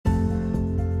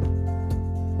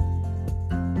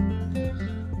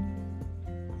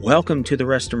Welcome to the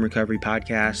Rest and Recovery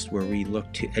Podcast, where we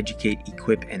look to educate,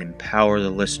 equip, and empower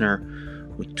the listener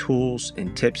with tools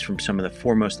and tips from some of the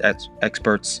foremost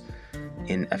experts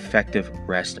in effective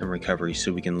rest and recovery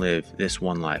so we can live this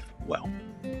one life well.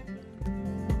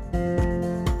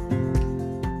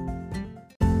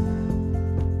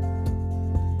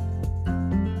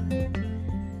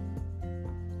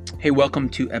 Hey, welcome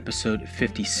to episode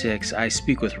 56. I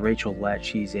speak with Rachel Lett.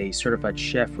 She's a certified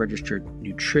chef, registered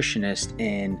nutritionist,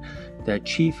 and the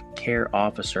chief care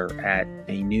officer at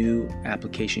a new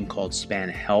application called Span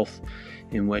Health,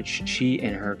 in which she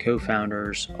and her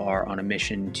co-founders are on a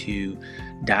mission to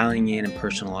dialing in and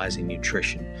personalizing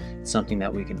nutrition. It's something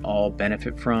that we can all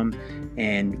benefit from,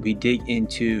 and we dig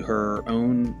into her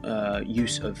own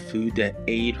use of food that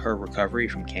aid her recovery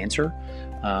from cancer,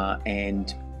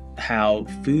 and how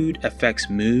food affects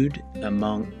mood,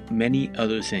 among many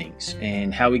other things.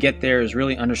 And how we get there is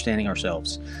really understanding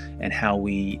ourselves and how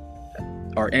we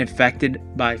are affected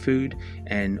by food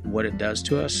and what it does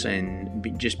to us,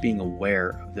 and just being aware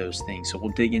of those things. So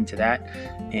we'll dig into that,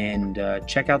 and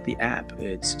check out the app.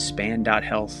 It's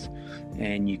span.health,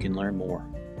 and you can learn more.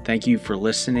 Thank you for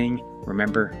listening.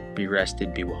 Remember, be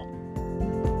rested, be well.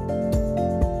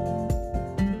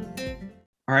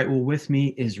 All right, well, with me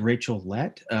is Rachel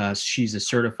Lett. She's a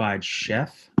certified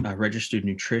chef, a registered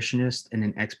nutritionist, and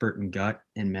an expert in gut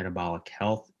and metabolic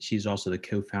health. She's also the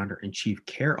co-founder and chief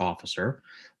care officer.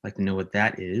 I'd like to know what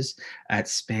that is at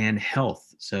Span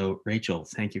Health. So, Rachel,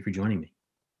 thank you for joining me.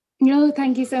 No,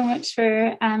 thank you so much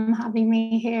for having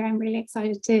me here. I'm really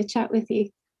excited to chat with you.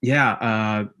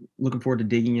 Yeah, looking forward to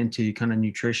digging into kind of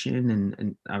nutrition,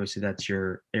 and obviously that's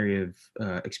your area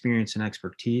of experience and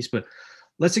expertise. But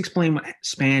let's explain what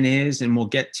Span is, and we'll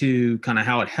get to kind of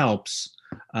how it helps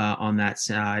on that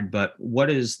side. But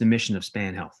what is the mission of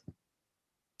Span Health?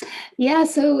 Yeah,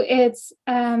 so it's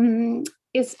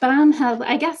Span Health.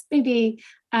 I guess maybe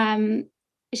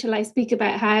shall I speak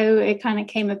about how it kind of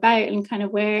came about and kind of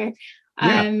where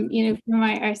from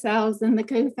ourselves and the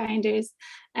co-founders.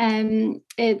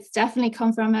 It's definitely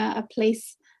come from a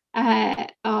place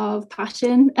of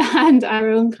passion and our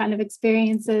own kind of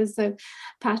experiences. So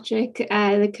Patrick,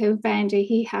 the co-founder,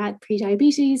 he had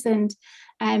pre-diabetes,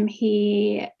 and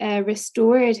he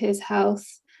restored his health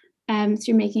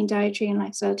through making dietary and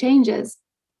lifestyle changes.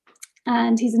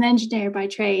 And he's an engineer by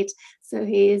trade, so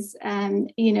he's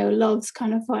loves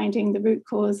kind of finding the root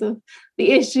cause of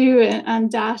the issue and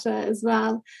data as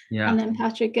well. Yeah. And then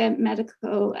Patrick, a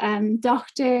medical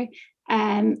doctor,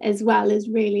 as well, is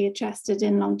really interested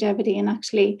in longevity and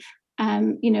actually,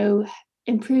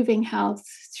 improving health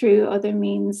through other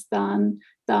means than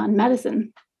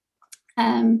medicine.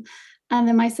 And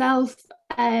then myself,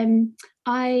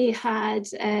 I had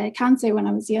cancer when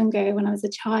I was younger, when I was a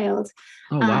child.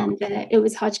 Oh, wow. And it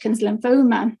was Hodgkin's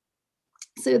lymphoma.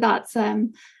 So that's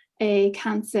a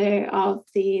cancer of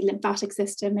the lymphatic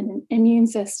system and immune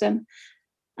system.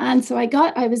 And so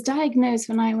I was diagnosed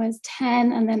when I was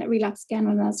 10, and then it relapsed again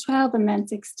when I was 12, and then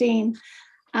 16.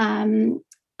 So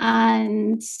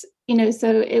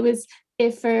it was,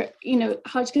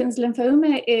 Hodgkin's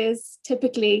lymphoma is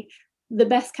typically the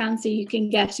best cancer you can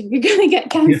get if you're going to get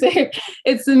cancer. Yeah.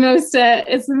 It's the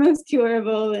most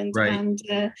curable and right. and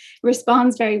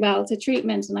responds very well to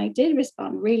treatment. And I did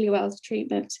respond really well to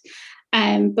treatment.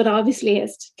 But obviously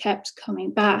it's kept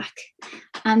coming back.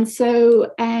 And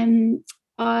so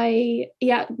I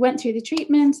went through the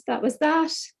treatment. That was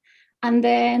that. And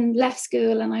then left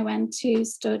school, and I went to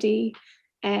study.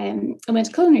 I went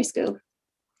to culinary school,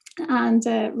 and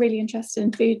really interested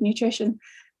in food nutrition.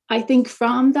 I think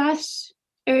from that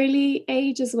early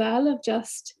age as well, of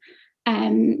just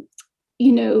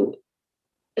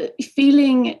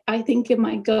feeling, I think, in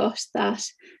my gut that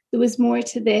there was more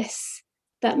to this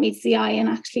that meets the eye, and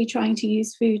actually trying to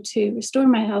use food to restore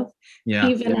my health.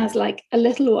 Even as like a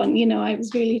little one, I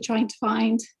was really trying to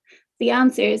find the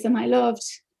answers, and I loved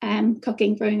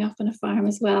cooking growing up on a farm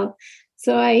as well.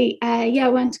 So I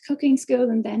went to cooking school,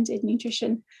 and then did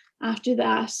nutrition after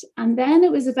that. And then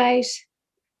it was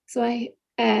so I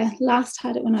last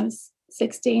had it when I was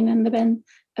 16, and then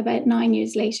about 9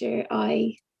 years later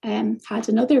I had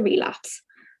another relapse.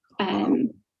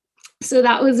 So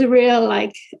that was a real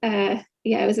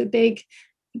it was a big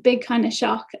kind of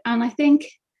shock. And I think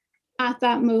at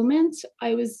that moment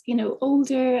I was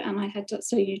older, and I had to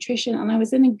study nutrition, and I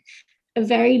was in a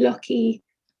very lucky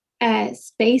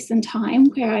space and time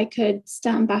where I could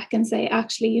stand back and say,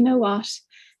 actually, you know what,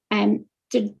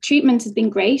 the treatment has been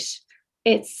great,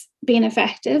 it's been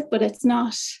effective, but it's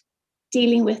not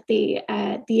dealing with the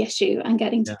issue and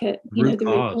getting to the root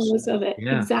cause of it.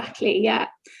 Exactly.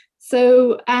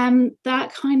 So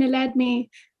that kind of led me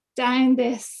down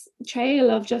this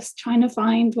trail of just trying to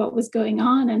find what was going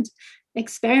on and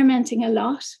experimenting a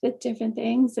lot with different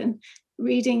things and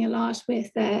reading a lot with,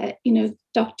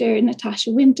 Dr.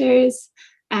 Natasha Winters,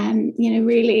 and,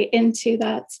 really into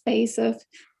that space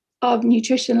of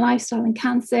nutrition, lifestyle, and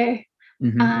cancer.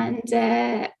 Mm-hmm.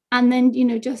 And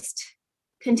then, just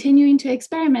continuing to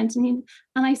experiment. And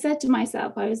I said to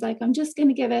myself, I was like, I'm just going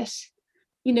to give it,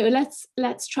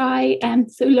 let's try.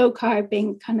 So low carb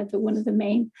being kind of one of the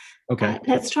main. Okay.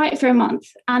 Let's try it for a month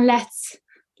and let's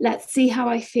see how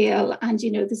I feel. And,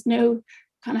 there's no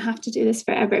kind of have to do this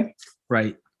forever.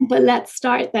 Right. But let's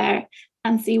start there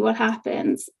and see what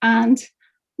happens. And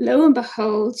lo and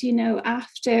behold,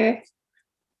 after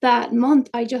that month,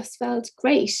 I just felt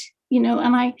great,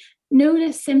 and I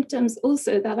noticed symptoms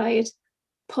also that I had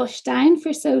pushed down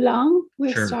for so long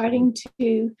were starting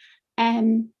to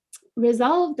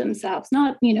resolve themselves,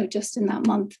 not, just in that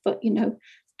month, but,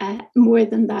 more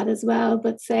than that as well.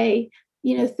 But say,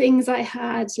 things I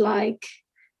had like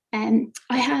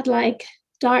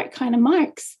dark kind of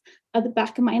marks at the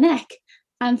back of my neck.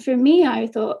 And for me, I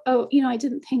thought, I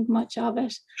didn't think much of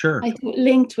it. Sure. I thought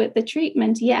linked with the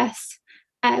treatment, yes.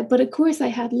 But of course, I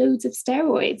had loads of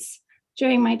steroids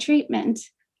during my treatment.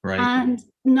 Right. And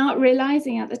not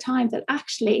realizing at the time that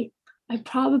actually I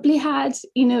probably had,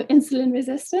 insulin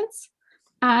resistance,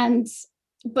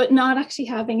 but not actually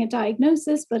having a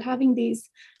diagnosis, but having these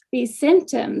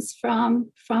symptoms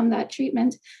from that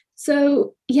treatment.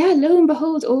 So yeah, lo and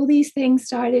behold, all these things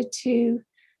started to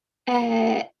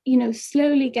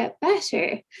slowly get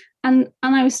better. And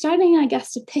I was starting, I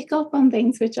guess, to pick up on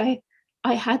things which I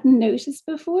hadn't noticed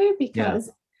before,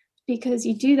 because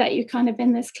you do that, you're kind of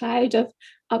in this cloud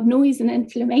of noise and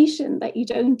inflammation that you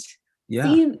don't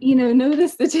see,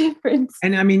 notice the difference.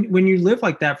 And I mean, when you live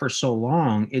like that for so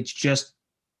long, it's just,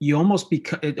 it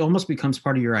almost becomes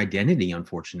part of your identity,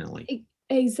 unfortunately.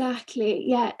 Exactly.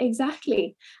 Yeah,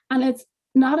 exactly. And it's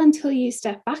not until you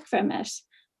step back from it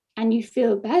and you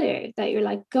feel better that you're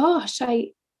like, gosh,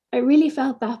 I really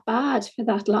felt that bad for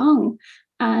that long.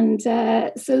 And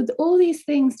so all these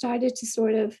things started to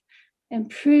sort of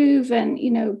improve. And,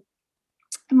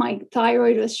 my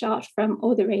thyroid was shot from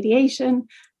all the radiation.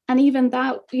 And even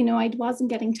that, I wasn't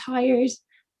getting tired.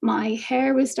 My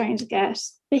hair was starting to get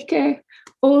thicker.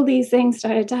 All these things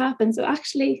started to happen. So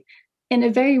actually, in a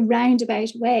very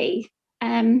roundabout way,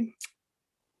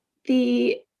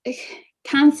 the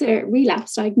cancer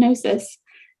relapse diagnosis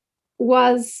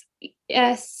was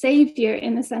a savior,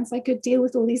 in the sense I could deal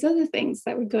with all these other things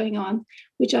that were going on,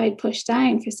 which I had pushed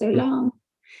down for so long.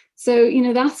 So,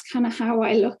 that's kind of how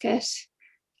I look at,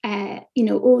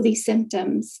 all these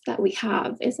symptoms that we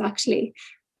have is actually,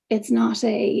 it's not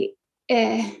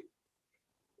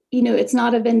it's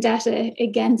not a vendetta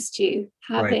against you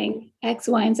having X,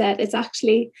 Y, and Z. It's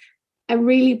actually a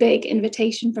really big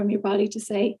invitation from your body to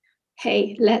say,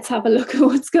 hey, let's have a look at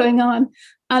what's going on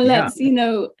and let's,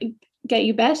 get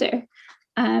you better.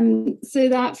 So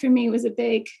that for me was a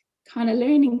big kind of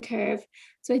learning curve.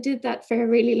 So I did that for a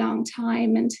really long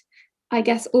time. And I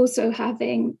guess also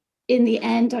having, in the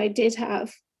end, I didn't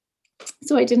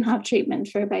have treatment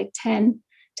for about 10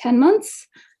 months.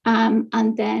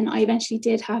 And then I eventually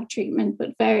did have treatment, but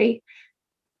very,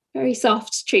 very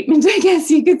soft treatment, I guess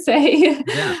you could say.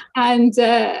 Yeah. And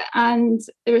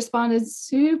they responded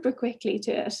super quickly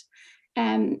to it,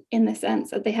 in the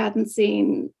sense that they hadn't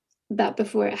seen that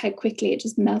before, how quickly it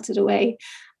just melted away,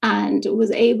 and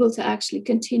was able to actually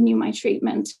continue my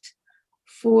treatment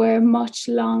for much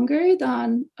longer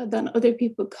than other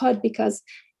people could, because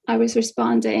I was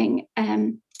responding,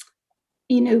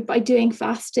 by doing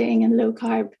fasting and low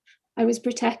carb, I was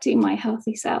protecting my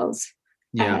healthy cells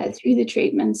through the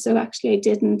treatment. So actually I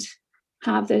didn't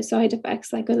have those side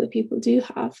effects like other people do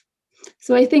have.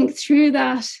 So I think through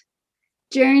that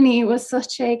journey was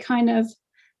such a kind of,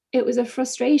 it was a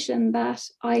frustration that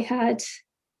I had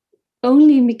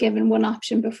only been given one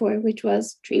option before, which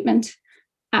was treatment,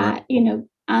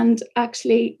 and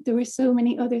actually there were so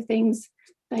many other things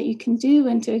that you can do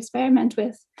and to experiment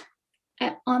with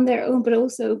on their own, but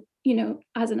also,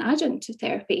 as an adjunct to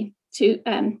therapy, to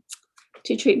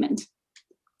treatment.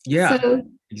 Yeah, so,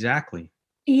 exactly.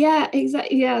 Yeah,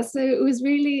 exactly. Yeah. So it was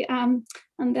really, and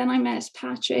then I met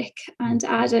Patrick and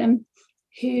Adam,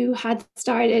 who had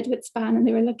started with SPAN, and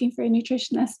they were looking for a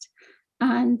nutritionist,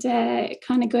 and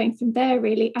kind of going from there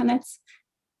really. And it's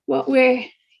what we're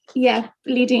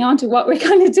leading on to what we're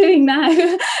kind of doing now.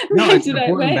 No, it's an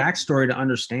important backstory to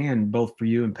understand, both for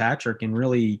you and Patrick, and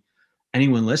really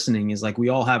anyone listening, is like, we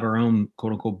all have our own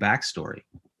quote unquote backstory,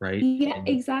 right? Yeah, and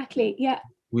exactly. Yeah.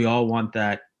 We all want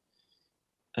that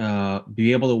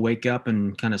be able to wake up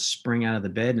and kind of spring out of the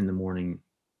bed in the morning,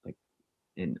 like,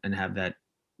 and have that,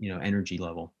 energy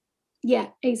level. Yeah,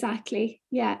 exactly.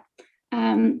 Yeah.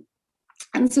 And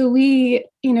so we,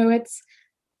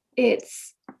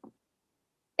 it's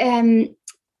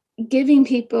giving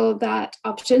people that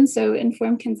option. So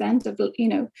informed consent of,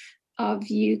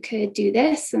 you could do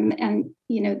this, and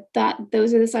that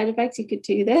those are the side effects, you could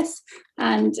do this,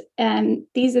 and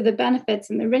these are the benefits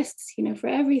and the risks, for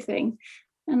everything,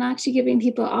 and actually giving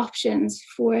people options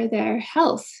for their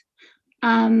health,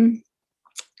 and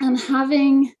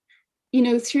having,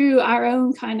 through our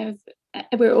own kind of,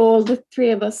 we're all, the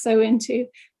three of us, so into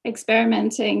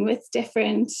experimenting with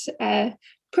different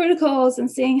protocols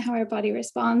and seeing how our body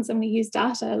responds, and we use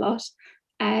data a lot,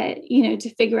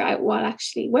 to figure out what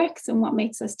actually works and what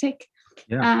makes us tick.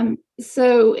 Yeah.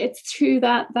 So it's through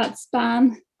that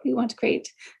span, we want to create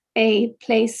a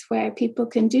place where people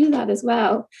can do that as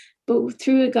well, but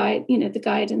through a guide, the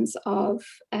guidance of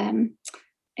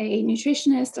a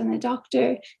nutritionist and a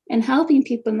doctor, and helping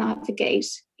people navigate,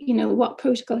 what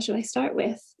protocol should I start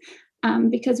with?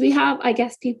 Because we have, I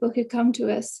guess, people who come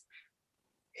to us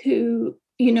who,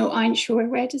 aren't sure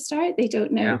where to start. They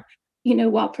don't know,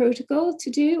 what protocol to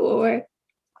do. Or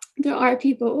there are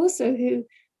people also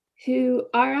who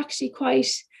are actually quite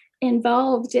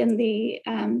involved in the,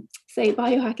 say,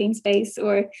 biohacking space,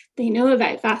 or they know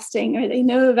about fasting, or they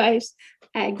know about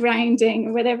grounding,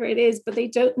 or whatever it is, but they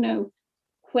don't know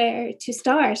where to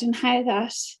start and how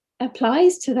that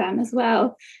applies to them as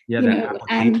well. Yeah,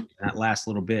 that last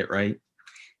little bit, right?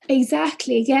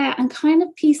 Exactly, yeah, and kind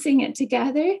of piecing it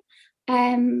together,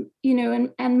 and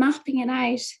mapping it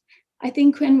out. I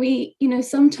think when we,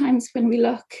 sometimes when we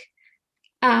look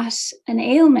at an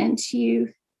ailment,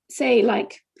 you say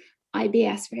like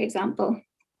IBS, for example,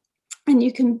 and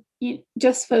you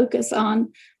just focus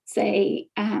on, say,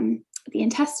 the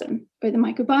intestine or the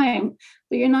microbiome,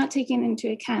 but you're not taking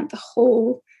into account the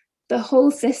whole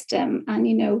system. And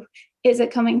is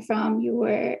it coming from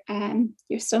your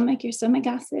stomach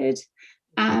acid?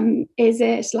 Is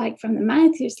it like from the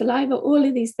mouth, your saliva, all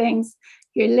of these things,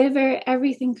 your liver,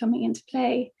 everything coming into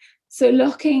play? So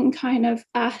looking kind of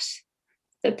at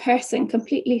the person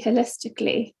completely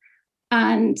holistically,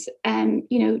 and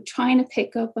trying to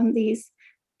pick up on these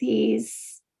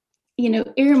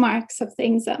earmarks of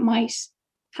things that might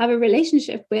have a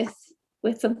relationship with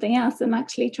something else, and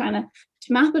actually trying to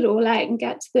map it all out and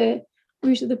get to the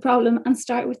root of the problem and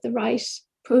start with the right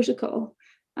protocol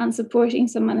and supporting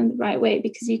someone in the right way.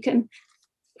 Because you can,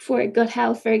 for gut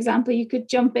health, for example, you could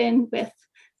jump in with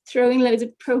throwing loads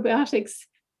of probiotics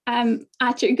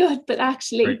at your gut, but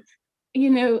actually,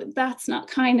 right, that's not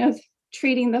kind of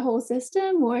treating the whole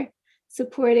system or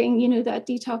supporting, that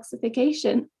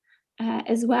detoxification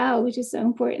as well, which is so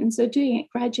important. So doing it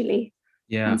gradually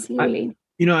and slowly.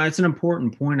 It's an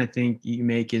important point I think you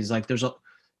make, is like there's a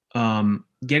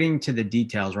getting to the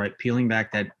details, right? Peeling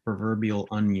back that proverbial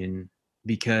onion,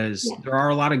 because there are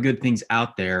a lot of good things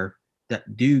out there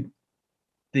that do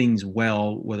things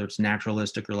well, whether it's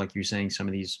naturalistic or, like you're saying, some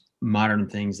of these modern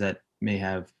things that may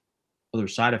have other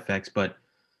side effects, but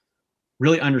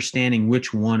really understanding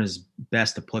which one is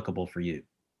best applicable for you,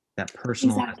 that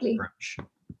personalized approach.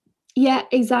 Yeah,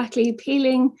 exactly.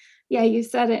 Peeling, you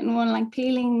said it in one, like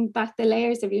peeling back the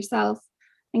layers of yourself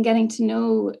and getting to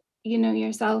know,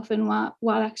 yourself, and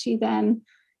what actually then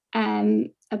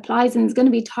applies, and is going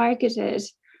to be targeted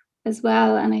as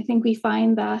well. And I think we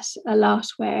find that a lot,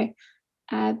 where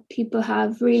people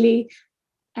have really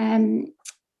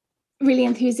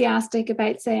enthusiastic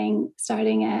about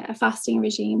starting a fasting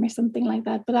regime or something like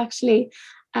that, but actually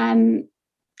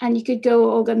and you could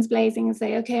go all guns blazing and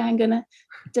say, okay, I'm going to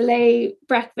delay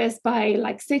breakfast by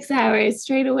like 6 hours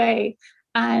straight away.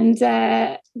 And,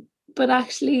 but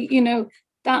actually,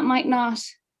 that might not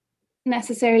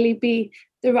necessarily be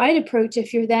the right approach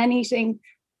if you're then eating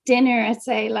dinner at,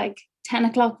 say, like 10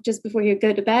 o'clock just before you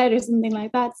go to bed or something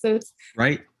like that. So it's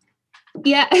right.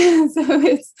 Yeah.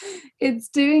 So it's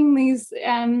doing these,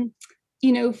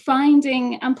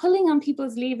 finding and pulling on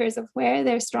people's levers of where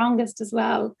they're strongest as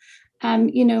well.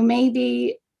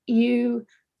 Maybe you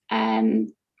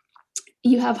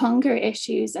have hunger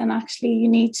issues, and actually you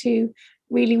need to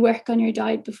really work on your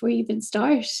diet before you even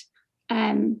start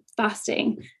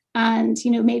fasting. And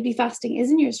maybe fasting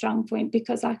isn't your strong point,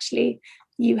 because actually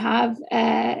you have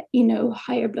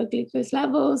higher blood glucose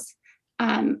levels,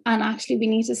 and actually we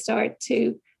need to start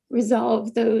to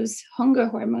resolve those hunger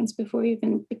hormones before you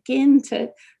even begin to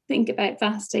think about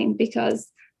fasting,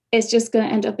 because it's just going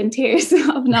to end up in tears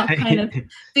of not kind of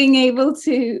being able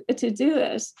to do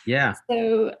it. Yeah.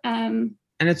 So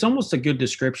And it's almost a good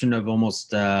description of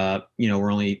almost, we're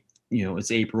only,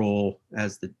 it's April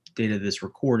as the date of this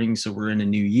recording. So we're in a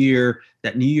new year,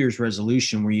 that New Year's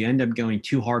resolution where you end up going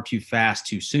too hard, too fast,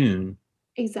 too soon.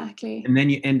 Exactly. And then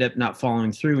you end up not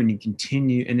following through and you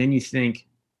continue. And then you think,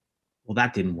 well,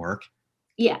 that didn't work.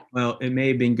 Yeah. Well, it may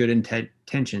have been good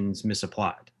intentions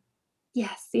misapplied.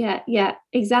 Yes. Yeah.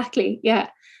 Exactly. Yeah.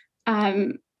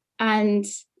 And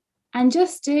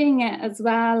just doing it as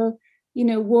well,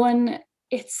 one,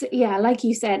 it's, like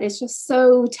you said, it's just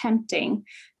so tempting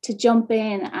to jump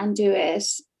in and do it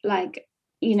like,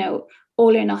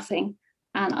 all or nothing,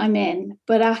 and I'm in.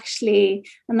 But actually,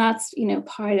 and that's,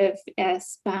 part of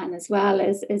SPAN as well,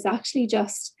 is actually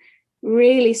just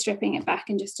really stripping it back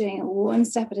and just doing it one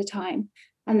step at a time,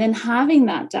 and then having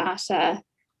that data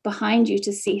behind you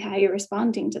to see how you're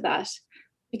responding to that.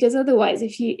 Because otherwise,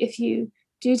 if you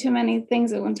do too many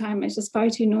things at one time, it's just far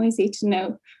too noisy to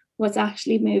know what's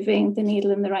actually moving the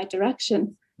needle in the right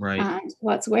direction, right, and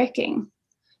what's working.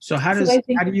 So how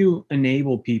do you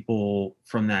enable people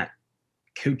from that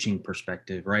coaching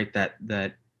perspective, right?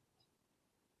 That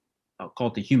I'll call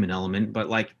it the human element, but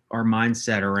like our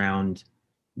mindset around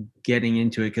getting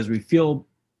into it, because we feel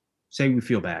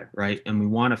bad, right? And we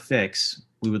want to fix,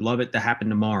 we would love it to happen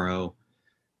tomorrow.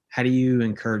 How do you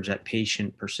encourage that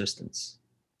patient persistence?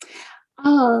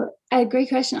 Oh, a great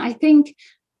question. I think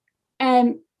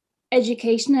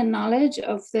education and knowledge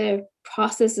of the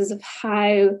processes of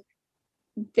how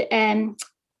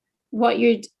what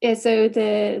you're so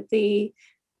the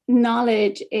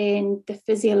knowledge in the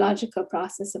physiological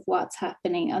process of what's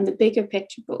happening on the bigger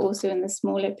picture, but also in the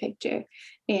smaller picture,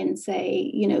 in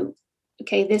say,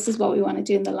 okay, this is what we want to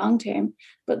do in the long term,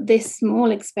 but this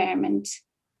small experiment,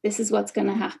 this is what's going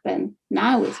to happen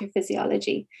now with your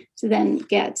physiology to then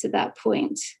get to that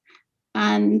point.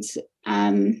 And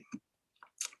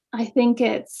I think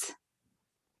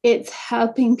it's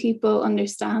helping people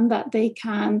understand that they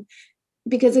can,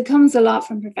 because it comes a lot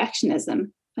from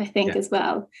perfectionism, I think, as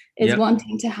well, is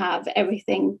wanting to have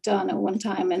everything done at one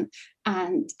time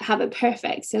and have it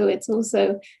perfect. So it's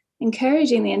also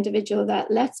encouraging the individual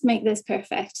that let's make this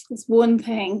perfect, this one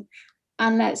thing,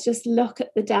 and let's just look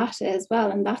at the data as well.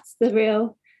 And that's the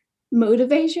real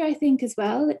motivator, I think, as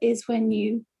well, is when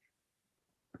you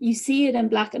see it in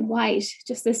black and white,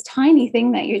 just this tiny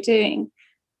thing that you're doing.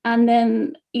 And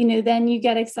then, then you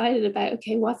get excited about,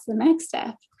 okay, what's the next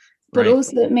step? But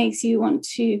also it makes you want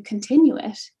to continue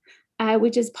it,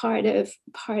 which is part of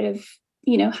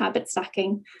habit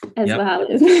stacking as well,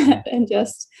 isn't it? And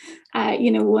just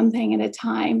one thing at a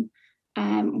time,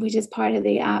 which is part of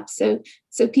the app. So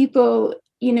people,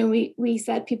 we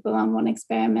set people on one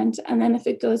experiment, and then if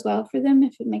it goes well for them,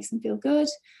 if it makes them feel good,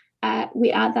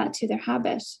 we add that to their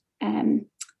habit,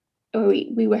 or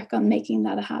we work on making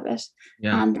that a habit,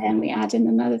 and then we add in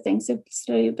another thing. So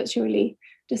slowly but surely,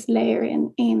 just layer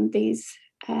in these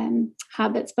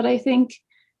habits. But I think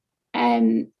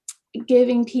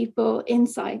giving people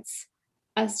insights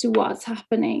as to what's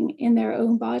happening in their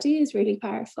own body is really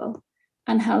powerful,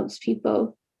 and helps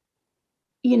people,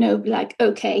 be like,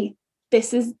 okay,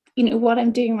 this is, what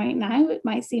I'm doing right now. It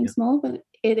might seem small, but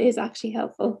it is actually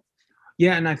helpful.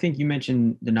 Yeah, and I think you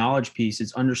mentioned the knowledge piece.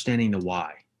 It's understanding the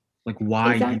why, like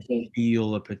why you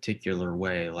feel a particular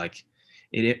way. Like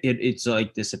it's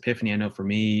like this epiphany. I know for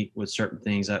me with certain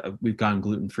things, we've gone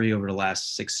gluten-free over the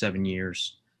last 6-7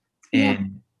 years,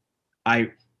 and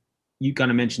you kind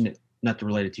of mentioned it, not to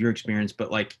relate it to your experience,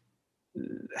 but like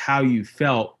how you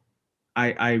felt.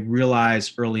 I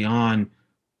realized early on,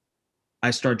 I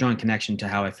started drawing connection to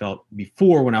how I felt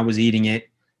before when I was eating it.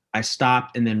 I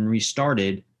stopped and then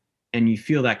restarted, and you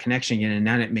feel that connection again, and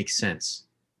now it makes sense.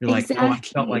 You're like, oh, I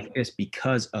felt like this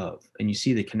because of, and you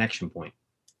see the connection point.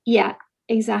 Yeah,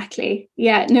 exactly.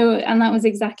 Yeah, no, and that was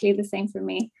exactly the same for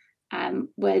me.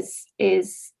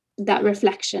 Is that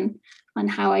reflection on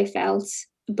how I felt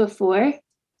before,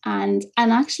 and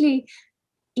actually,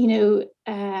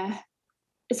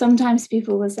 sometimes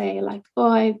people will say like,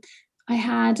 oh, I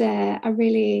had a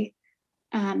really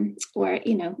or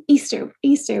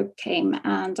Easter came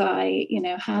and I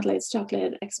had loads of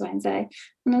chocolate, X, Y, and Z,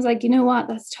 and I was like, what,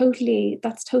 that's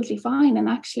totally fine. And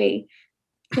actually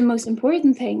the most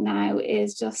important thing now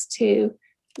is just to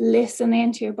listen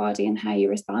into your body and how you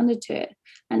responded to it,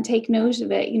 and take note of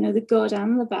it, the good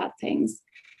and the bad things.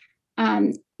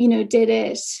 And did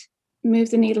it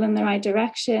move the needle in the right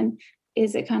direction?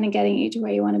 Is it kind of getting you to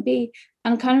where you want to be?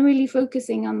 And kind of really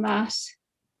focusing on that.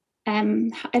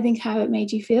 I think how it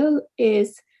made you feel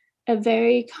is a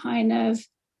very kind of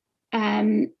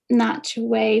natural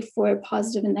way for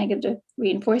positive and negative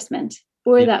reinforcement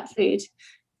for that food,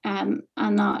 and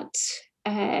not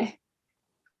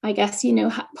I guess,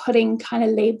 putting kind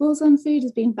of labels on food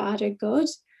as being bad or good,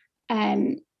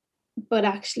 but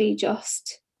actually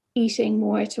just eating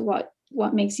more to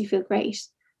what makes you feel great.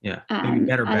 Yeah, maybe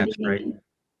better best, right?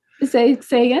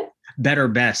 Say again? Better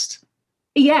best.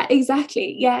 Yeah,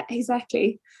 exactly.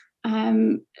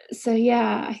 So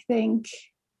yeah, I think,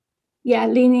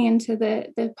 leaning into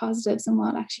the positives and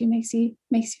what actually makes you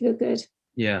feel good.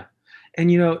 Yeah. And,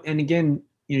 and again,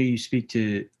 you speak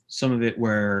to some of it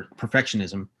where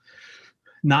perfectionism,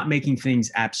 not making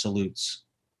things absolutes.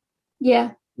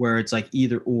 Yeah. Where it's like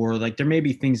either or, like there may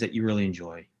be things that you really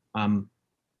enjoy. I'm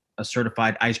a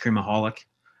certified ice creamaholic.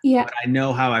 Yeah. But I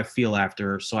know how I feel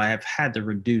after, so I have had to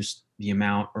reduce the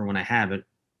amount or when I have it.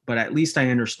 But at least I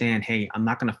understand, hey, I'm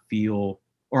not going to feel,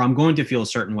 or I'm going to feel a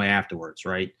certain way afterwards,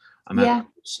 right? I'm not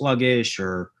sluggish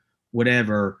or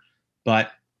whatever,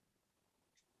 but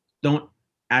don't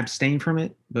abstain from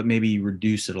it, but maybe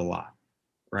reduce it a lot,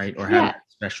 right? Or have a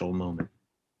special moment.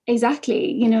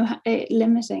 Exactly.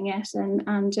 Limiting it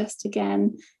and just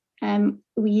again,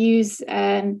 we use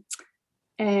ACT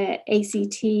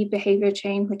behavior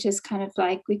change, which is kind of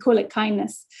like, we call it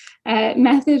kindness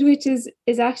method, which is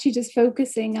actually just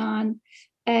focusing on,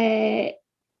 not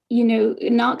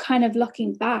kind of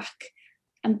looking back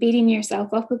and beating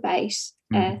yourself up about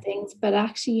things, but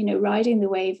actually, riding the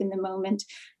wave in the moment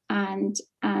and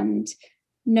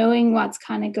knowing what's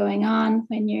kind of going on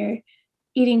when you're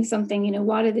eating something.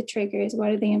 What are the triggers,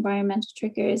 what are the environmental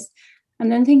triggers,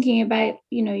 and then thinking about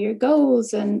your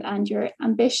goals and your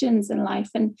ambitions in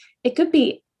life. And it could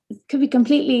be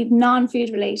completely non-food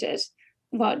related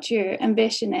what your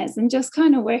ambition is, and just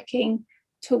kind of working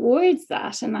towards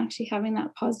that and actually having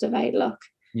that positive outlook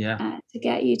to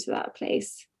get you to that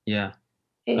place.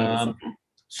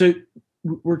 So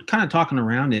we're kind of talking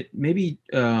around it. Maybe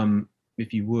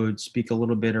if you would speak a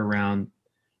little bit around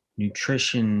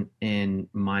nutrition and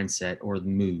mindset or the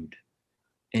mood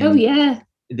and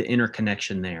the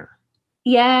interconnection there.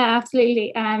 Yeah,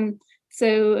 absolutely.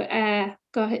 So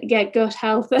gut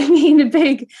health, I mean, a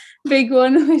big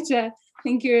one, which I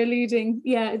think you're alluding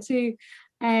to.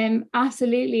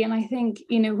 Absolutely. And I think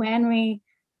when we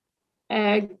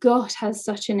gut has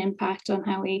such an impact on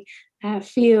how we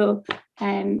feel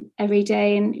every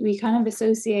day, and we kind of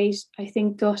associate, I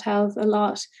think, gut health a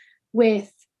lot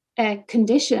with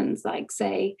conditions like,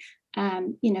 say,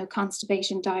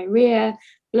 constipation, diarrhea,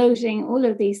 bloating, all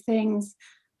of these things.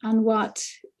 And what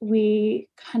we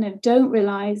kind of don't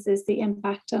realize is the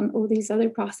impact on all these other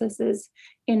processes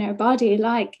in our body,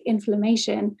 like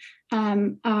inflammation,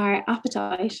 our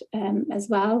appetite as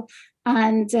well,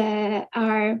 and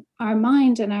our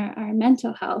mind and our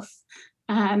mental health,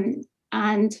 and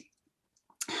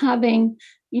having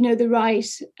the right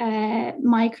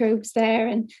microbes there,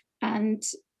 and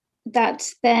that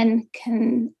then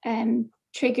can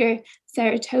trigger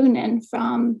serotonin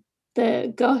from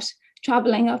the gut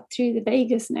traveling up through the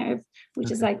vagus nerve,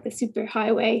 which is like the super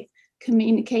highway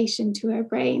communication to our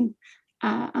brain,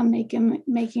 and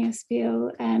making us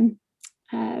feel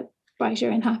brighter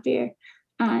and happier.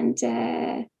 And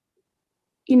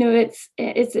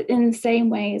it's in the same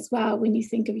way as well when you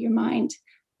think of your mind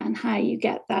and how you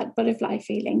get that butterfly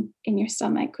feeling in your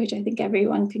stomach, which I think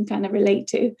everyone can kind of relate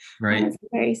to. Right. And it's the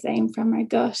very same from our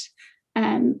gut.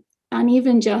 And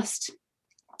even just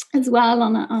as well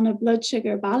on a blood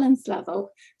sugar balance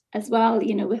level as well,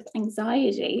 with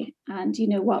anxiety and,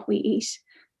 what we eat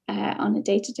on a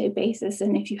day-to-day basis.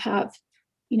 And if you have,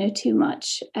 too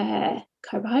much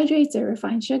carbohydrates or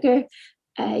refined sugar,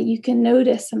 you can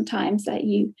notice sometimes that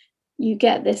you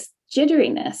get this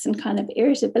jitteriness and kind of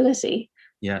irritability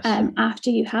after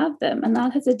you have them. And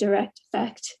that has a direct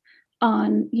effect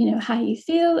on, how you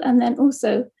feel. And then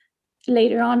also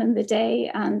later on in the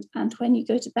day and when you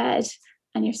go to bed,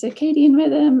 and your circadian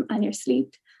rhythm and your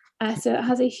sleep. So it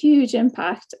has a huge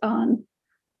impact on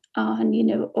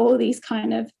all these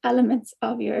kind of elements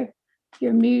of your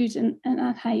mood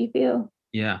and how you feel.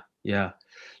 Yeah.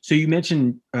 So you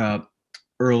mentioned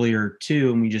earlier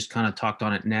too, and we just kind of talked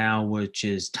on it now, which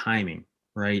is timing,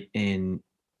 right? And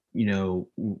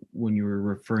when you were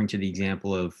referring to the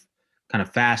example of kind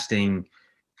of fasting,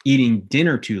 eating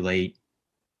dinner too late,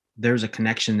 there's a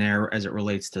connection there as it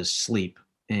relates to sleep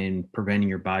and preventing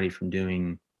your body from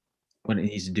doing what it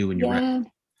needs to do when you're ready.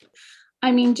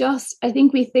 I mean, I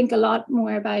think we think a lot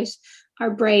more about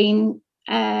our brain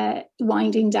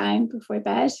winding down before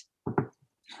bed,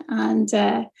 and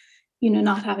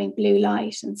not having blue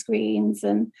light and screens,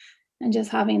 and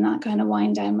just having that kind of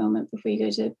wind down moment before you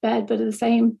go to bed. But the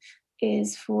same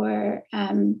is for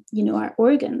our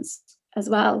organs as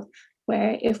well,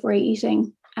 where if we're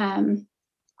eating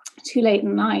too late at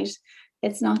night,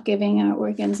 it's not giving our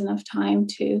organs enough time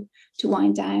to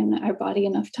wind down, our body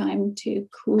enough time to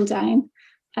cool down,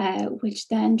 which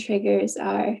then triggers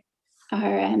our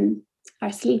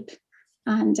sleep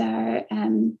and our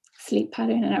sleep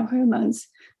pattern and our hormones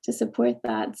to support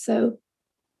that. So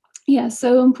yeah,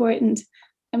 so important.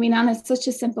 I mean, and it's such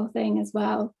a simple thing as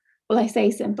well. Well, I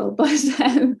say simple, but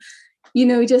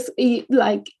just eat,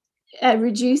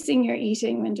 reducing your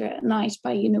eating window at night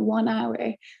by 1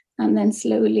 hour, and then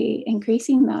slowly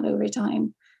increasing that over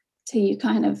time till you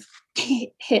kind of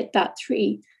hit that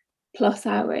 3+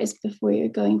 hours before you're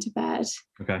going to bed.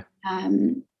 Okay.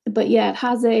 But yeah, it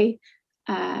has a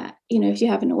if you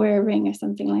have an Oura ring or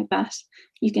something like that,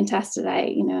 you can test it out,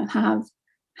 and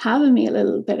have a meal a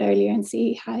little bit earlier and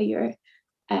see how your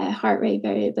heart rate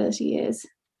variability is.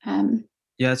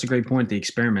 Yeah, that's a great point. The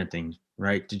experimenting,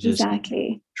 right? To just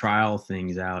exactly trial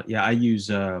things out. Yeah, I use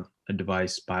a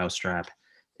device, BioStrap,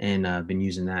 and I've been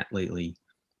using that lately.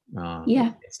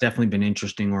 It's definitely been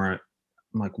interesting. Where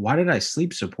I'm like, why did I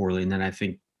sleep so poorly? And then I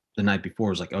think the night before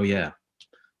was like, oh yeah,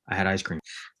 I had ice cream.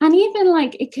 And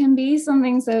even it can be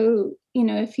something so,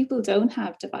 if people don't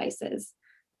have devices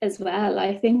as well,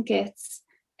 I think it's,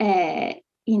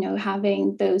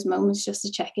 having those moments just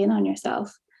to check in on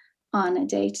yourself on a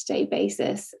day-to-day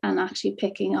basis, and actually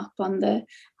picking up on the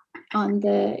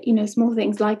small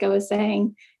things. Like I was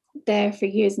saying there, for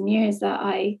years and years that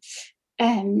I,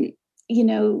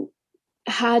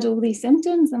 had all these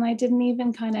symptoms, and I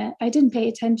didn't pay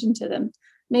attention to them.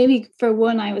 Maybe for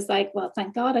one, I was like, well,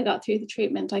 thank God I got through the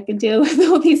treatment. I can deal with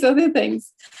all these other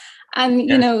things. And,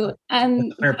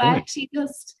 but I actually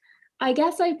I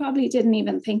guess I probably didn't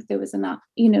even think there was an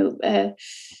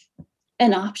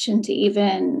option to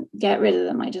even get rid of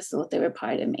them. I just thought they were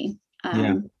part of me.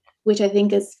 Which I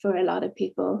think is for a lot of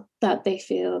people, that they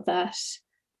feel that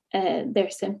their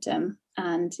symptom,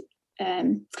 and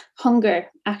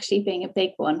hunger actually being a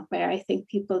big one, where I think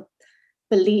people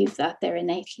believe that they're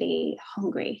innately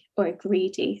hungry or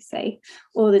greedy, say,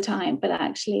 all the time, but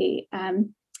actually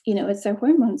it's their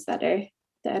hormones that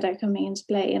are coming into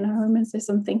play, and our hormones are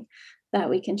something that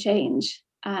we can change.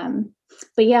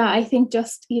 But yeah, I think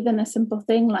just even a simple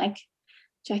thing like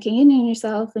checking in on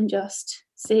yourself and just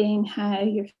seeing how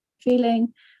you're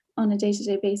feeling on a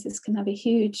day-to-day basis can have a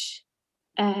huge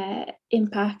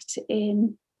impact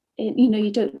in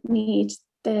you don't need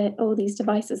all these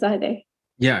devices either.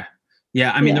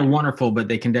 I mean, they're wonderful, but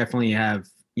they can definitely have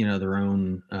their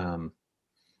own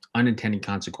unintended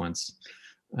consequence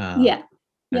at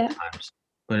times.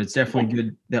 But it's definitely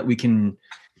good that we can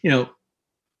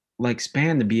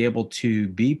span to be able to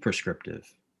be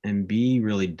prescriptive and be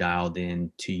really dialed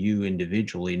in to you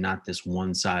individually, not this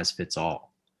one size fits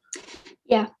all.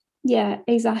 Yeah,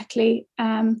 exactly.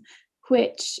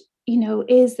 Which,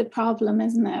 is the problem,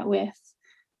 isn't it, with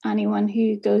anyone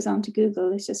who goes onto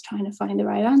Google, is just trying to find the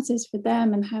right answers for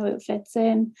them and how it fits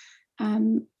in.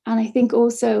 And I think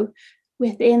also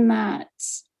within that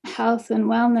health and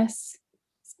wellness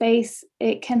space,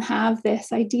 it can have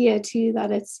this idea too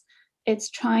that it's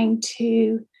trying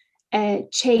to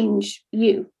change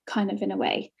you, kind of, in a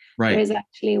way. Right. Whereas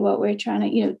actually what we're trying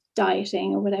to,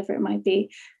 dieting or whatever it might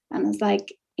be, and it's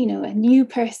like, a new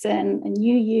person, a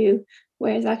new you,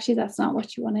 whereas actually that's not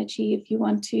what you want to achieve. You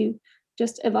want to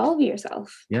just evolve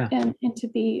yourself and to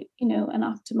be, and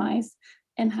optimize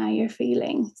in how you're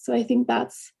feeling. So I think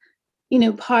that's,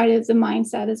 part of the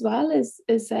mindset as well,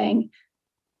 is saying,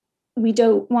 we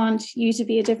don't want you to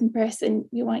be a different person.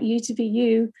 We want you to be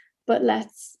you, but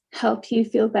let's help you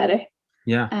feel better.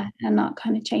 And not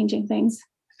kind of changing things.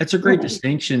 That's a great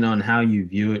distinction on how you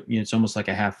view it. It's almost like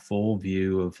a half full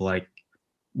view of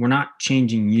we're not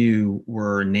changing you,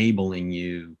 we're enabling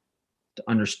you to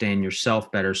understand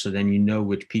yourself better, so then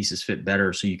which pieces fit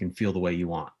better so you can feel the way you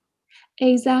want.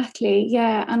 Exactly.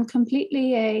 Yeah. And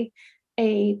completely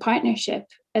a partnership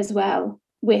as well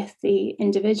with the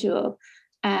individual.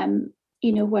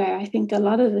 Where I think a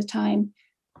lot of the time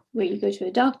where you go to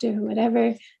a doctor or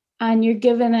whatever, and you're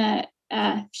given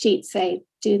a sheet, say,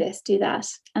 do this, do that,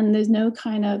 and there's no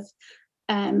kind of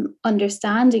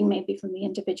understanding maybe from the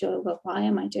individual, well, why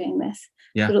am I doing this?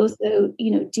 But also,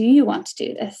 do you want to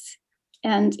do this?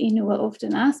 And we'll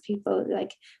often ask people,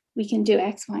 like, we can do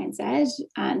X, Y, and Z,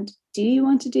 and do you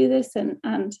want to do this?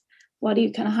 And what are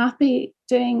you kind of happy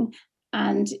doing?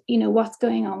 And what's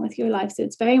going on with your life? So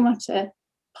it's very much a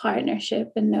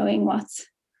partnership, and knowing what's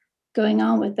going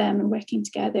on with them and working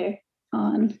together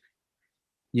on.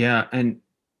 Yeah, and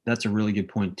that's a really good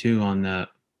point too, on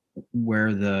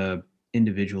where the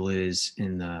individual is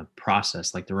in the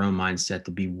process, like their own mindset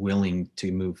to be willing to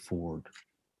move forward.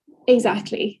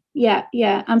 Exactly. Yeah.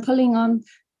 I'm pulling on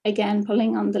again,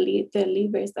 pulling on the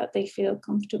levers that they feel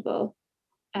comfortable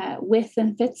with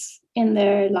and fits in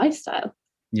their lifestyle.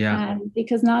 Yeah.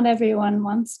 Because not everyone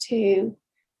wants to,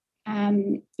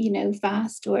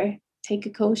 fast or take a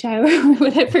cold shower or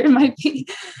whatever it might be.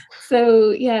 So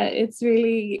yeah, it's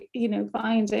really,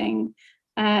 finding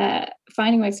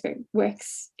what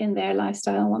works in their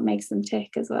lifestyle and what makes them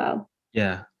tick as well.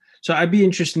 Yeah. So I'd be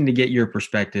interested to get your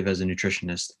perspective as a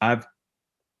nutritionist. I've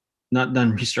not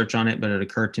done research on it, but it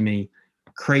occurred to me.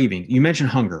 Craving. You mentioned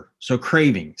hunger. So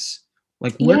cravings.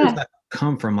 Like, where does that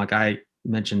come from? Like, I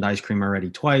mentioned ice cream already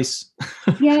twice.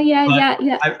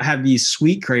 Yeah. I have these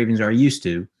sweet cravings, or I used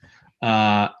to.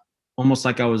 Almost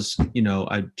like I was,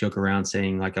 I joke around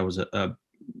saying like I was a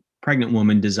pregnant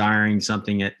woman desiring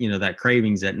something at, that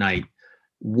cravings at night.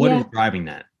 What is driving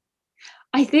that?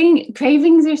 I think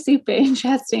cravings are super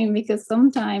interesting because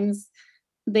sometimes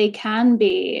they can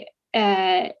be,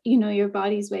 your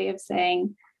body's way of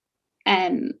saying,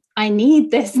 I need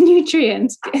this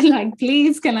nutrient, like,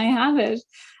 please, can I have it?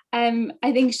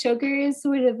 I think sugar is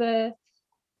sort of a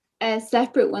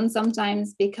separate one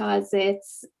sometimes because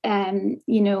it's,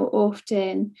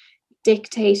 often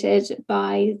dictated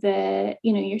by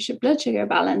your blood sugar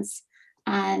balance.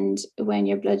 And when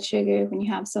you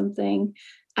have something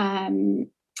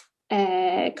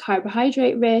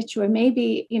carbohydrate rich, or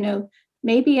maybe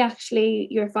actually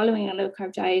you're following a low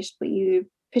carb diet, but you're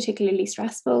particularly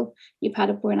stressful, you've had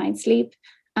a poor night's sleep,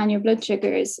 and your blood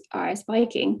sugars are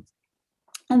spiking.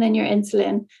 And then your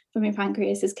insulin from your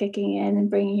pancreas is kicking in and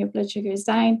bringing your blood sugars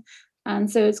down.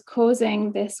 And so it's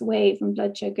causing this wave in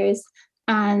blood sugars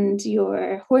and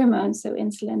your hormones, so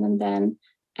insulin and then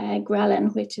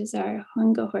ghrelin, which is our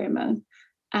hunger hormone,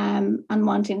 and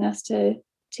wanting us to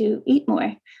eat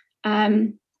more.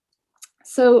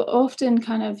 So often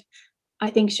kind of, I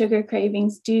think sugar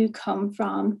cravings do come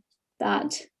from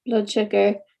that blood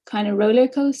sugar kind of roller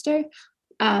coaster,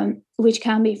 which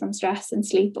can be from stress and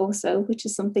sleep also, which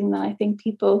is something that I think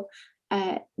people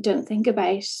don't think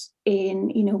about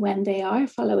in, when they are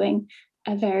following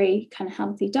a very kind of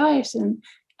healthy diet, and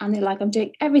they're like, I'm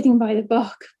doing everything by the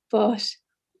book, but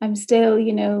I'm still,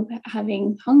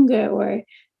 having hunger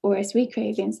or sweet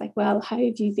cravings. Like, well, how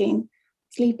have you been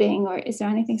sleeping, or is there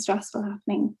anything stressful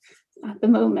happening at the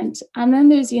moment? And then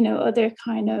there's, other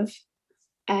kind of,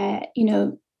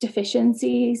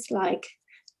 deficiencies, like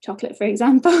chocolate, for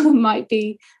example, might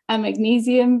be a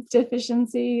magnesium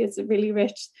deficiency. It's a really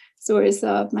rich source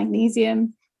of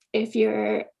magnesium. If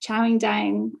you're chowing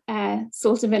down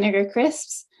salt and vinegar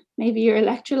crisps, maybe your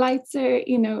electrolytes are,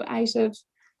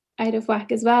 out of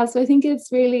whack as well. So I think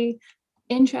it's really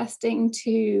interesting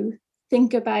to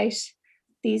think about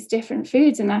these different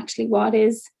foods and actually what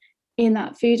is in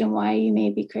that food and why you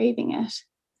may be craving it.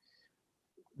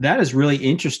 That is really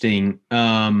interesting.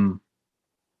 That,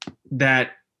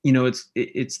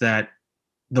 it's that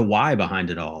the why behind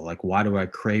it all. Like, why do I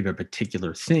crave a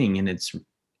particular thing? And it's,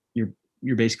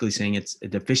 you're basically saying it's a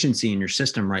deficiency in your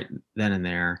system right then and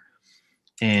there.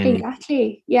 And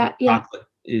exactly. Yeah. Chocolate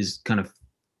is kind of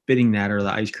fitting that, or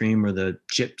the ice cream or the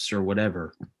chips or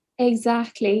whatever.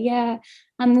 Exactly. Yeah.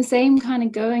 And the same kind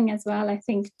of going as well, I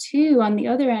think, too, on the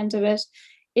other end of it,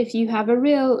 if you have a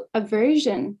real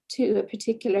aversion to a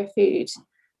particular food,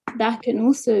 that can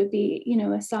also be,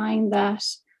 a sign that,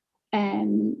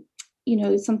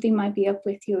 something might be up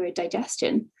with your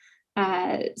digestion.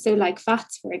 So like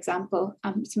fats, for example,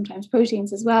 and sometimes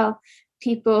proteins as well,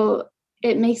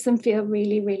 it makes them feel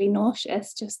really, really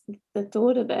nauseous, just the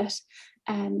thought of it.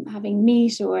 Having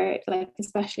meat, or like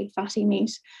especially fatty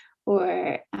meat,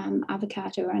 or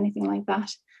avocado or anything like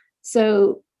that.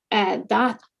 So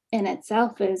that in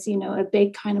itself is, a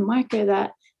big kind of marker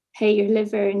that, hey, your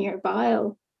liver and your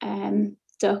bile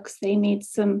ducts, they might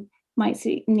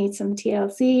need some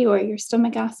TLC, or your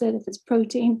stomach acid if it's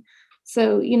protein.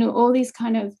 So, all these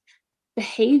kind of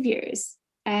behaviors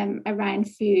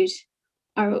around food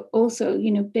are also,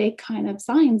 big kind of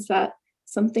signs that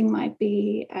something might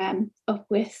be up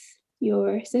with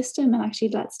your system. And actually,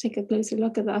 let's take a closer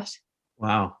look at that.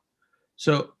 Wow.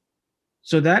 So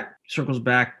that circles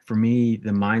back for me,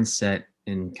 the mindset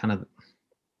and kind of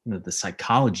the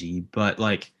psychology, but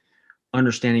like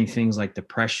understanding things like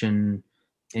depression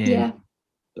and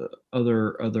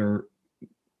other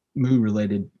mood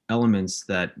related elements,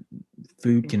 that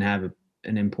food can have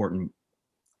an important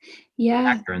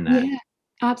factor in that. Yeah,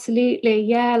 absolutely.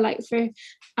 Yeah, like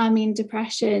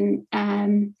depression,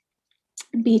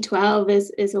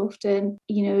 B12 is often,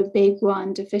 a big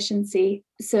one, deficiency.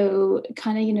 So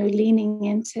kind of, leaning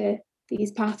into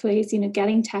these pathways,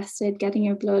 getting tested, getting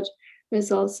your blood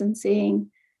results, and seeing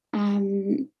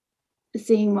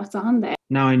seeing what's on there.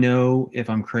 Now I know if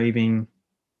I'm craving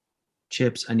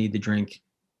chips, I need to drink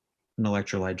an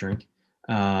electrolyte drink.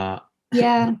 Yeah.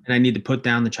 And I need to put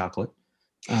down the chocolate.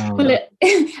 Well,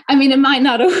 I mean, it might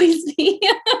not always be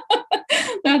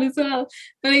that as well,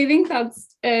 but I think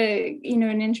that's an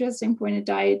interesting point of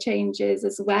diet changes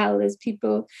as well, as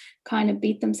people kind of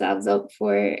beat themselves up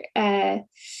for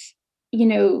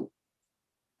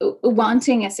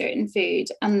wanting a certain food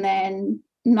and then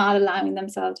not allowing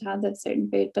themselves to have that certain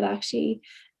food. But actually,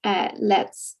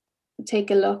 let's take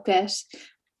a look at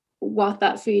what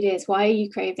that food is. Why are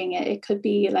you craving it? It could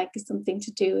be like something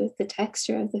to do with the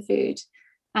texture of the food,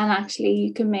 and actually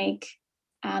you can make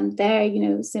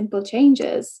simple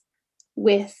changes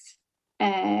with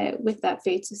that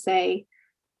food. To say,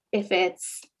 if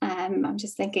it's I'm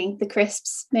just thinking the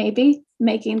crisps, maybe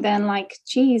making then like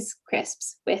cheese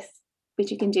crisps, which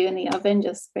you can do in the oven,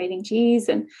 just grating cheese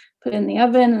and put in the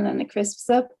oven and then the crisps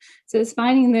up. So it's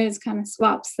finding those kind of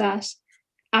swaps that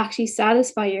actually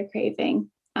satisfy your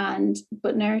craving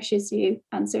but nourishes you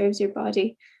and serves your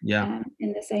body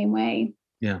in the same way.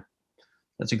 Yeah,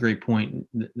 that's a great point.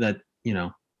 That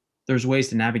there's ways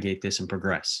to navigate this and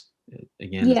progress.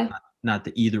 Again, it's not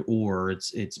the either or.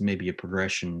 It's maybe a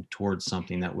progression towards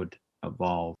something that would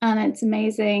evolve. And it's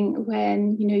amazing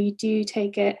when you do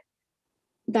take it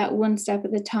that one step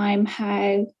at a time,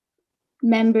 how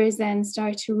members then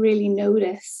start to really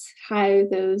notice how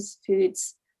those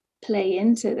foods play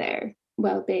into their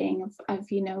well-being of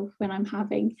when I'm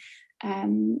having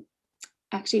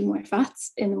actually more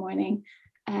fats in the morning,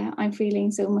 I'm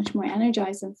feeling so much more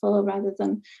energized and full, rather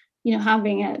than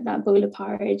having that bowl of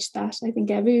porridge that I think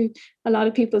a lot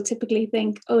of people typically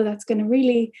think, oh, that's going to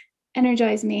really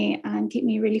energize me and keep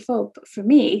me really full. But for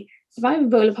me, if I have a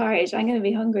bowl of porridge, I'm going to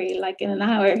be hungry like in an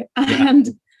hour,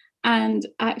 and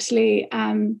actually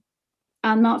I'm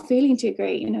not feeling too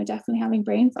great, definitely having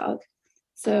brain fog.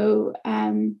 So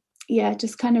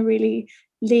just kind of really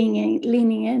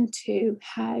leaning into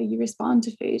how you respond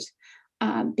to food,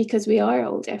 because we are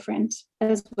all different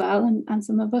as well, and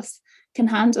some of us can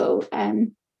handle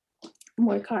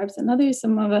more carbs than others.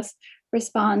 Some of us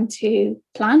respond to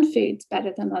plant foods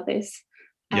better than others,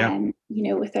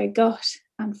 with our gut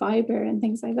and fiber and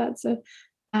things like that. So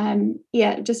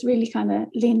just really kind of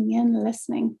leaning in and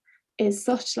listening is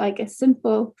such like a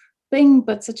simple thing,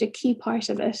 but such a key part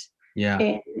of it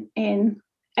in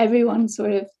everyone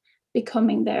sort of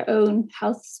becoming their own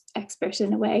health expert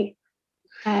in a way.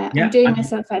 I'm doing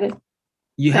myself out of.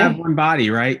 You have one body,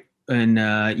 right? And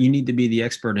you need to be the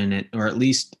expert in it, or at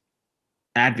least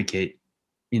advocate,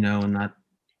 and not.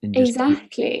 And just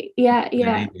exactly. Yeah.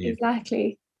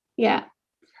 Exactly. Yeah.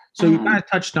 So you kind of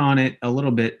touched on it a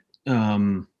little bit,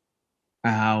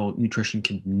 how nutrition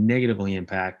can negatively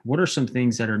impact. What are some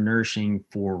things that are nourishing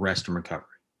for rest and recovery?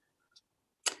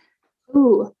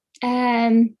 Ooh,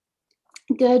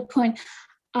 good point.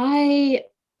 I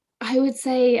would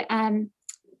say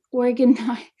organ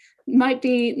might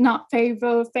be not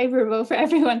favorable for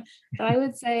everyone, but I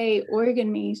would say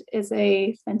organ meat is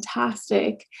a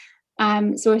fantastic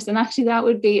source. And actually that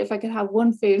would be, if I could have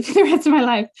one food for the rest of my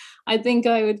life, I think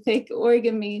I would pick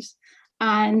organ meat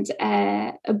and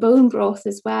a bone broth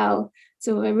as well.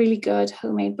 So a really good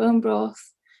homemade bone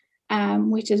broth,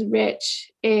 which is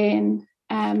rich in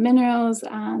minerals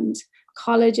and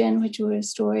collagen, which will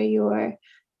restore your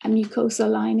mucosal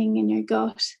lining in your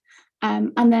gut.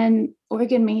 And then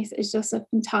organ meat is just a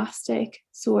fantastic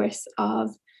source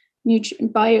of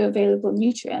bioavailable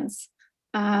nutrients,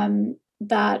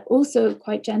 that also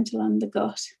quite gentle on the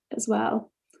gut as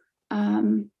well.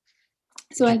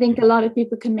 So I think a lot of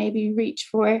people can maybe reach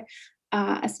for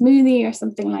a smoothie or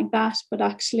something like that, but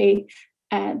actually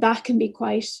that can be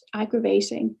quite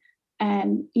aggravating,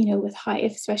 with high,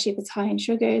 especially if it's high in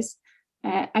sugars,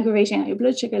 aggravating your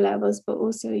blood sugar levels, but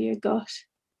also your gut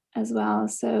as well.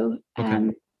 So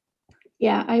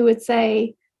I would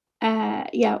say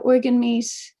organ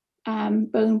meat,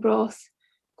 bone broth,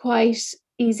 quite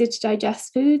easy to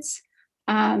digest foods,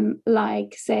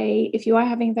 like say if you are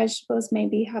having vegetables,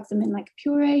 maybe have them in like a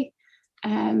puree,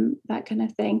 that kind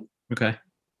of thing. Okay,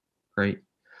 great.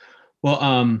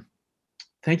 Well,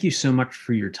 thank you so much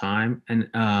for your time, and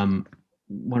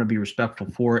want to be respectful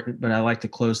for it, but I like to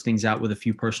close things out with a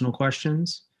few personal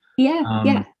questions.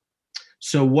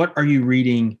 So what are you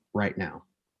reading right now?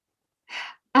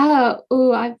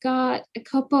 I've got a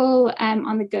couple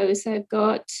on the go. So I've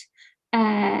got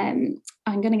I'm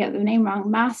going to get the name wrong,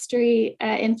 Mastery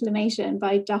Inflammation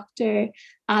by Dr.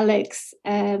 Alex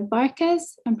Barquez.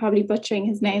 I'm probably butchering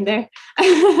his name there.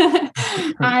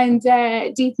 And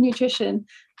Deep Nutrition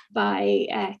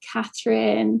by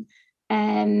Catherine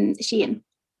Sheehan.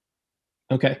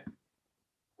 Okay.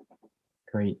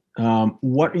 Great.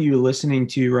 What are you listening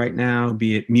to right now,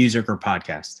 be it music or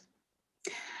podcast?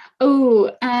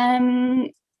 Oh,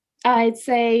 I'd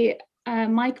say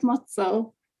Mike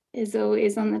Mutzel is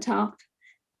always on the top.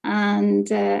 And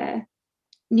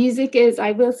music is,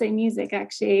 I will say music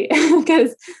actually,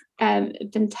 because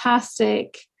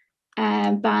fantastic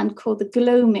band called the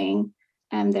Gloaming.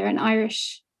 They're an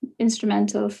Irish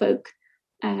instrumental folk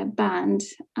band,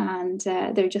 and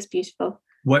they're just beautiful.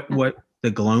 What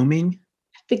the Gloaming?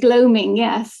 The Gloaming,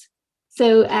 yes.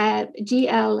 So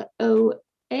Gloaming.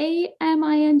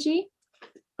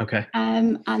 Okay.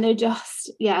 And they're just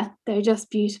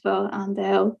beautiful, and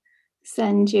they'll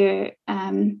send your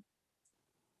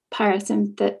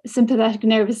parasympathetic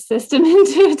nervous system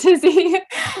into a tizzy.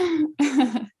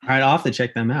 All right, I'll have to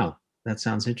check them out. That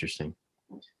sounds interesting.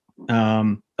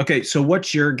 Okay, so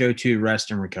what's your go-to rest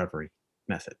and recovery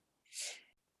method?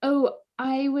 Oh,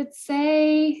 I would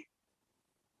say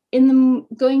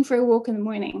going for a walk in the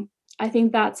morning. I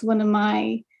think that's one of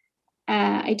my,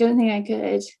 I don't think I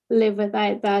could live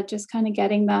without that, just kind of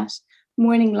getting that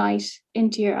morning light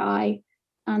into your eye,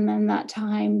 and then that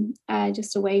time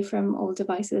just away from all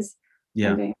devices.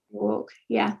 Yeah. Going for a walk.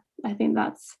 Yeah, I think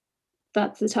that's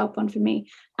the top one for me.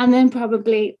 And then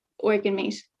probably organ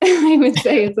meat, I would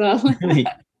say as well.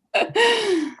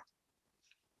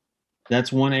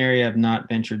 That's one area I've not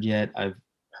ventured yet. I've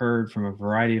heard from a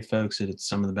variety of folks that it's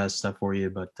some of the best stuff for you,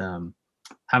 but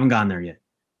haven't gotten there yet.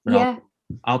 But yeah.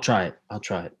 I'll try it.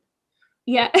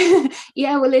 Yeah.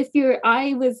 Yeah. Well,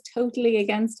 I was totally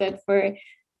against it for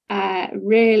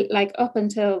like up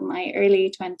until my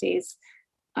early 20s.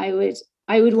 I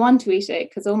would want to eat it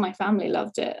because all my family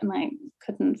loved it, and I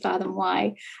couldn't fathom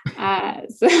why.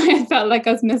 So I felt like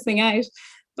I was missing out,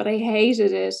 but I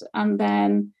hated it. And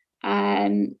then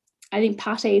I think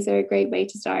pates are a great way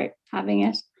to start having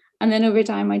it. And then over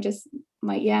time, my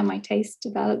taste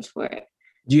developed for it.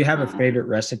 Do you have a favorite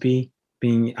recipe?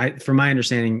 From my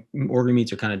understanding, organ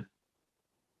meats are kind of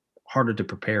harder to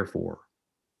prepare for.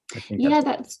 Yeah,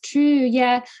 that's true.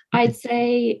 Yeah, I'd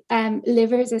say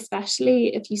livers,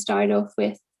 especially if you start off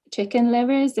with chicken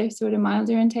livers, they're sort of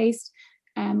milder in taste.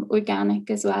 Organic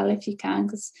as well if you can,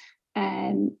 because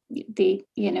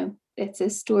it's a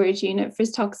storage unit for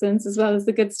toxins as well as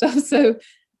the good stuff. So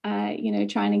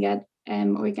trying to get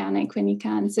organic when you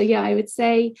can. So yeah, I would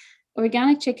say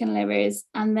organic chicken livers.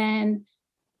 And then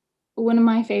one of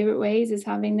my favorite ways is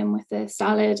having them with a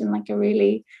salad and like a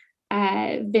really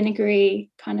vinegary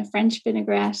kind of French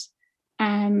vinaigrette,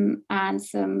 and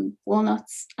some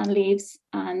walnuts and leaves,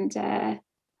 and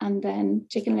then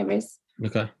chicken livers.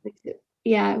 Okay.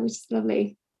 Yeah, which is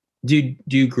lovely. Do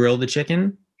you grill the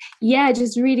chicken? Yeah,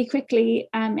 just really quickly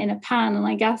in a pan. And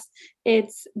I guess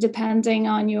it's depending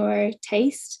on your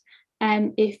taste.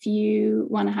 If you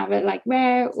want to have it like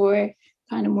rare or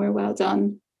kind of more well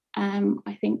done.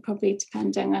 I think probably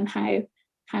depending on how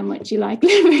much you like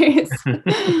livers.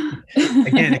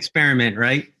 Again, experiment,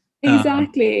 right?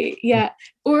 Exactly. Yeah.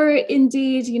 Or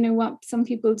indeed, what some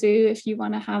people do if you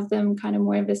want to have them kind of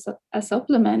more of a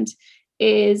supplement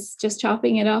is just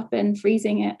chopping it up and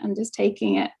freezing it and just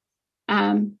taking it.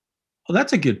 Well,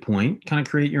 that's a good point. Kind of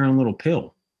create your own little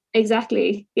pill.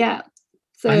 Exactly. Yeah.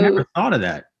 So I never thought of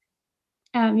that.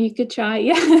 You could try,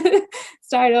 yeah.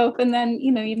 Start off, and then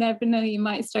you never know, you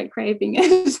might start craving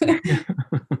it.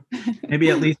 Maybe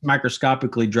at least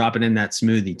microscopically drop it in that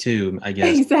smoothie too, I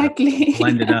guess. Exactly.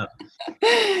 Blend it up.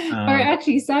 Or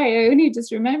actually, sorry, I only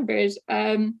just remembered.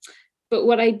 But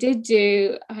what I did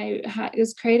do, I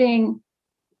was creating,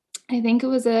 I think it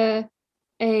was a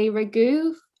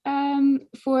ragu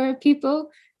for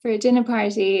people for a dinner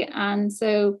party. And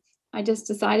so I just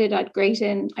decided I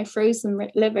froze some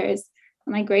livers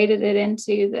and I grated it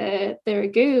into the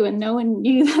ragu, and no one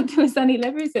knew that there was any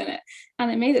livers in it,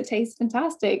 and it made it taste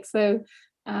fantastic. So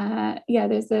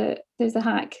there's a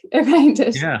hack around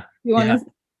it. Yeah. You want to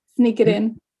sneak it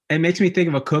in. It makes me think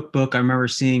of a cookbook I remember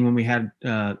seeing when we had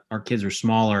our kids were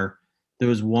smaller. There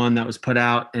was one that was put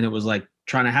out, and it was like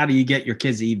how do you get your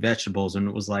kids to eat vegetables? And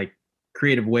it was like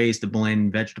creative ways to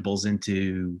blend vegetables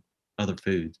into other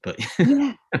foods. But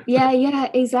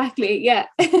yeah, exactly. Yeah.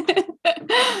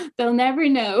 They'll never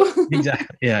know.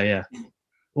 Exactly. Yeah.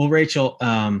 Well, Rachel,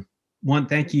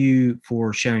 thank you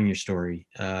for sharing your story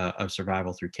of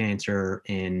survival through cancer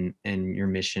and your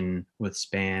mission with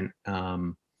SPAN.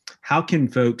 How can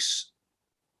folks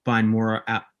find more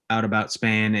out about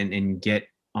SPAN and get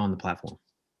on the platform?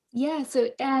 Yeah, so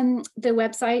the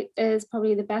website is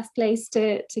probably the best place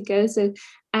to go. So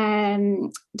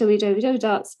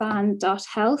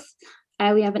www.span.health.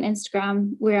 We have an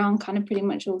Instagram. We're on kind of pretty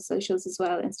much all socials as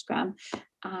well, Instagram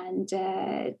and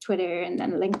Twitter, and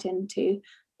then LinkedIn too.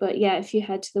 But yeah, if you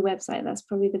head to the website, that's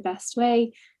probably the best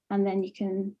way. And then you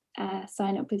can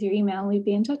sign up with your email and we'd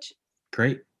be in touch.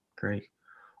 Great.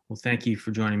 Well, thank you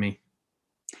for joining me.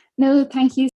 No,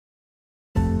 thank you.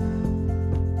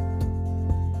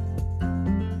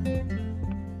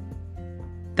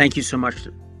 Thank you so much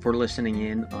for listening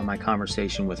in on my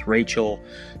conversation with Rachel.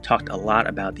 Talked a lot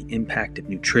about the impact of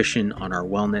nutrition on our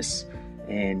wellness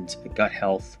and gut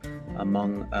health,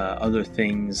 among other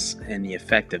things, and the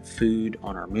effect of food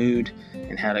on our mood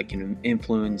and how that can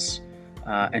influence,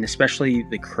 and especially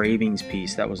the cravings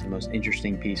piece. That was the most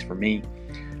interesting piece for me.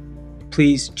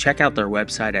 Please check out their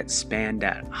website at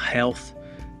span.health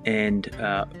and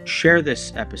share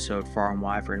this episode far and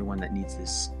wide for anyone that needs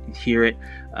to hear it.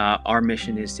 Our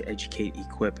mission is to educate,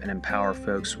 equip, and empower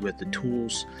folks with the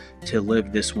tools to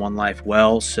live this one life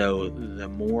well. So the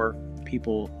more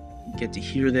people get to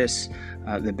hear this,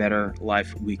 the better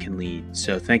life we can lead.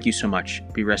 So thank you so much.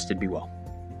 Be rested, be well.